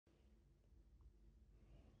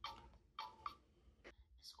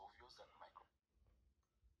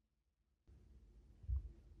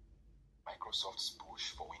Microsoft's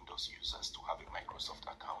push for Windows users to have a Microsoft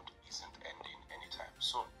account isn't ending anytime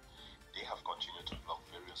soon. They have continued to block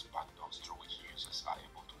various backdoors through which users are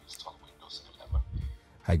able to install Windows 11.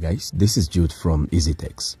 Hi guys, this is Jude from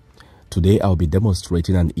𝐂𝐃𝐃𝐃. Today I'll be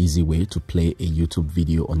demonstrating an easy way to play a YouTube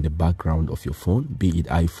video on the background of your phone, be it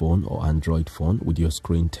iPhone or Android phone, with your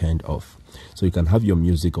screen turned off. So you can have your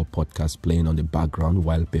music or podcast playing on the background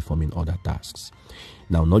while performing other tasks.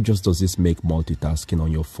 Now, not just does this make multitasking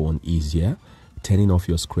on your phone easier, turning off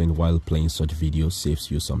your screen while playing such videos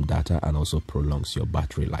saves you some data and also prolongs your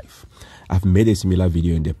battery life. I've made a similar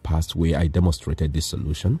video in the past where I demonstrated this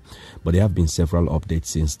solution, but there have been several updates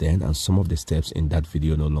since then, and some of the steps in that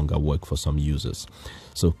video no longer work for some users.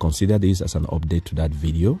 So consider this as an update to that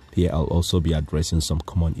video. Here I'll also be addressing some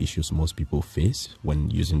common issues most people face when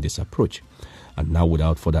using this approach. And now,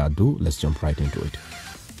 without further ado, let's jump right into it.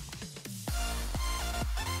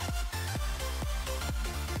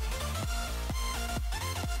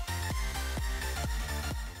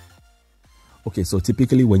 Okay, so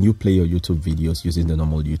typically when you play your YouTube videos using the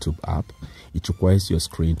normal YouTube app, it requires your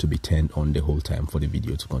screen to be turned on the whole time for the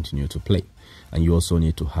video to continue to play. And you also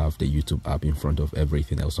need to have the YouTube app in front of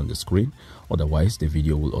everything else on the screen. Otherwise, the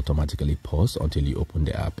video will automatically pause until you open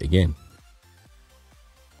the app again.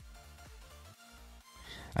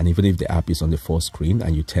 And even if the app is on the full screen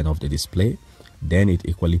and you turn off the display, then it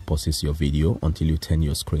equally pauses your video until you turn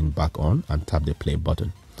your screen back on and tap the play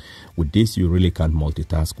button. With this, you really can't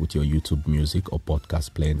multitask with your YouTube music or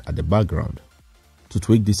podcast playing at the background. To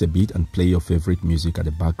tweak this a bit and play your favorite music at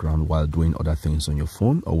the background while doing other things on your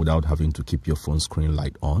phone or without having to keep your phone screen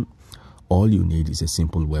light on, all you need is a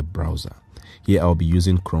simple web browser. Here I'll be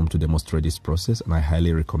using Chrome to demonstrate this process, and I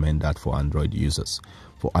highly recommend that for Android users.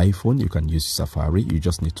 For iPhone, you can use Safari. You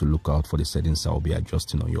just need to look out for the settings I'll be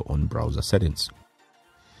adjusting on your own browser settings.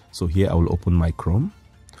 So here I will open my Chrome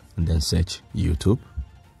and then search YouTube.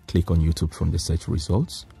 Click on YouTube from the search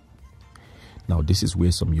results. Now this is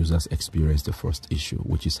where some users experience the first issue,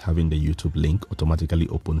 which is having the YouTube link automatically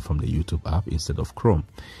open from the YouTube app instead of Chrome.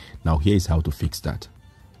 Now here is how to fix that.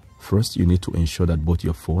 First, you need to ensure that both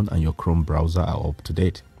your phone and your Chrome browser are up to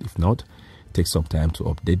date. If not, take some time to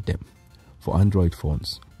update them. For Android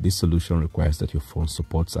phones, this solution requires that your phone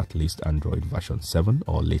supports at least Android version 7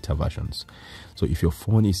 or later versions. So if your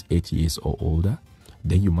phone is 8 years or older,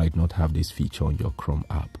 then you might not have this feature on your Chrome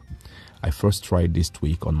app. I first tried this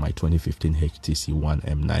tweak on my 2015 HTC One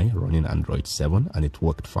M9 running Android 7 and it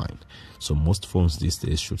worked fine. So most phones these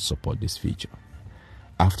days should support this feature.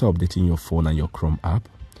 After updating your phone and your Chrome app,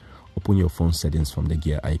 open your phone settings from the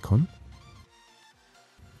gear icon.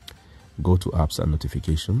 Go to apps and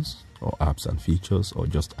notifications, or apps and features, or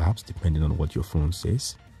just apps depending on what your phone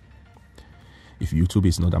says. If YouTube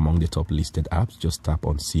is not among the top listed apps, just tap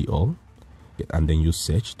on see all and then use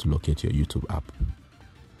search to locate your YouTube app.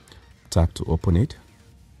 Tap to open it,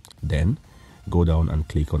 then go down and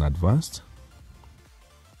click on advanced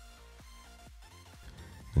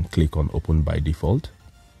and click on open by default.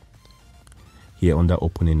 Here under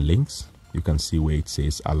opening links, you can see where it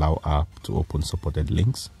says allow app to open supported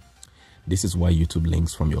links. This is why YouTube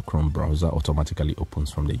links from your Chrome browser automatically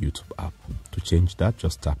opens from the YouTube app. To change that,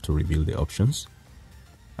 just tap to reveal the options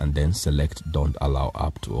and then select don't allow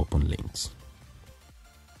app to open links.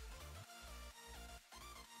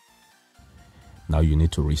 Now you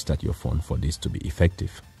need to restart your phone for this to be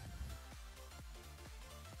effective.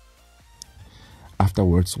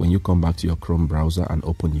 Afterwards, when you come back to your Chrome browser and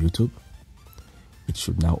open YouTube, it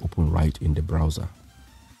should now open right in the browser.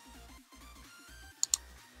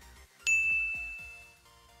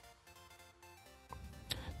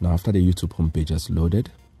 Now after the YouTube homepage has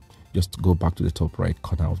loaded, just go back to the top right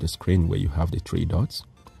corner of the screen where you have the three dots.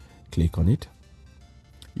 Click on it.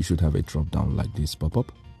 You should have a drop down like this pop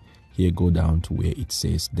up. Here, go down to where it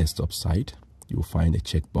says desktop site. You will find a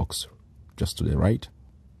checkbox just to the right.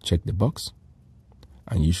 Check the box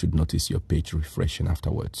and you should notice your page refreshing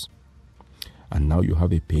afterwards. And now you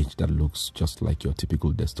have a page that looks just like your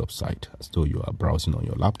typical desktop site, as though you are browsing on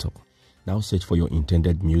your laptop. Now search for your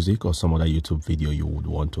intended music or some other YouTube video you would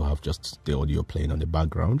want to have just the audio playing on the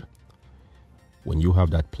background. When you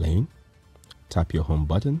have that playing, tap your home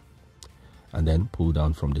button and then pull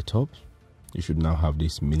down from the top. You should now have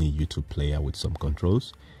this mini YouTube player with some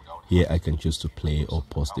controls. Here I can choose to play or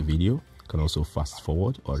pause the video. I can also fast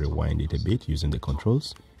forward or rewind it a bit using the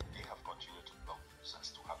controls. They have continued to block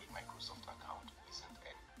users to have a Microsoft account isn't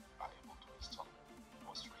are able to install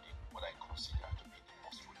most reading what I consider to be the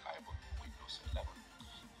most reliable Windows 11.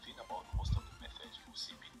 The thing about most of the methods you will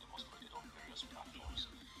see being demonstrated on various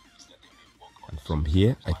platforms is that they may work on From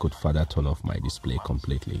here, I could further turn off my display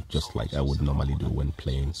completely, just like I would normally do when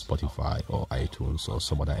playing Spotify or iTunes or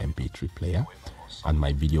some other MP3 player, and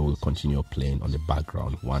my video will continue playing on the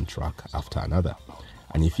background, one track after another.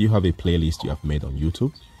 And if you have a playlist you have made on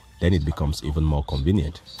YouTube, then it becomes even more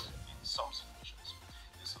convenient.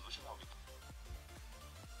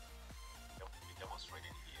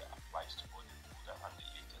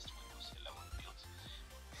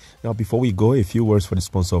 Now, before we go, a few words for the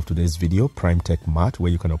sponsor of today's video, Prime Tech Mart,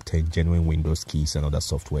 where you can obtain genuine Windows keys and other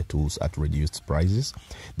software tools at reduced prices.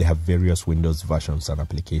 They have various Windows versions and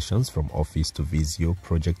applications from Office to Visio,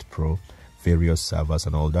 Project Pro, various servers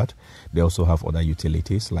and all that. They also have other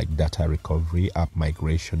utilities like data recovery, app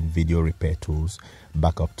migration, video repair tools,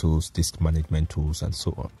 backup tools, disk management tools, and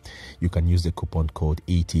so on. You can use the coupon code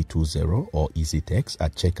ET20 or EasyTex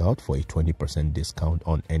at checkout for a 20% discount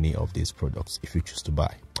on any of these products if you choose to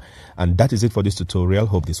buy. And that is it for this tutorial.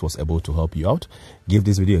 Hope this was able to help you out. Give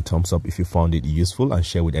this video a thumbs up if you found it useful, and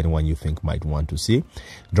share with anyone you think might want to see.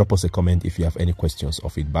 Drop us a comment if you have any questions or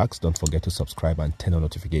feedbacks. Don't forget to subscribe and turn on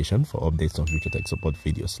notification for updates on future tech support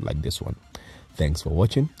videos like this one. Thanks for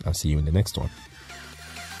watching. I'll see you in the next one.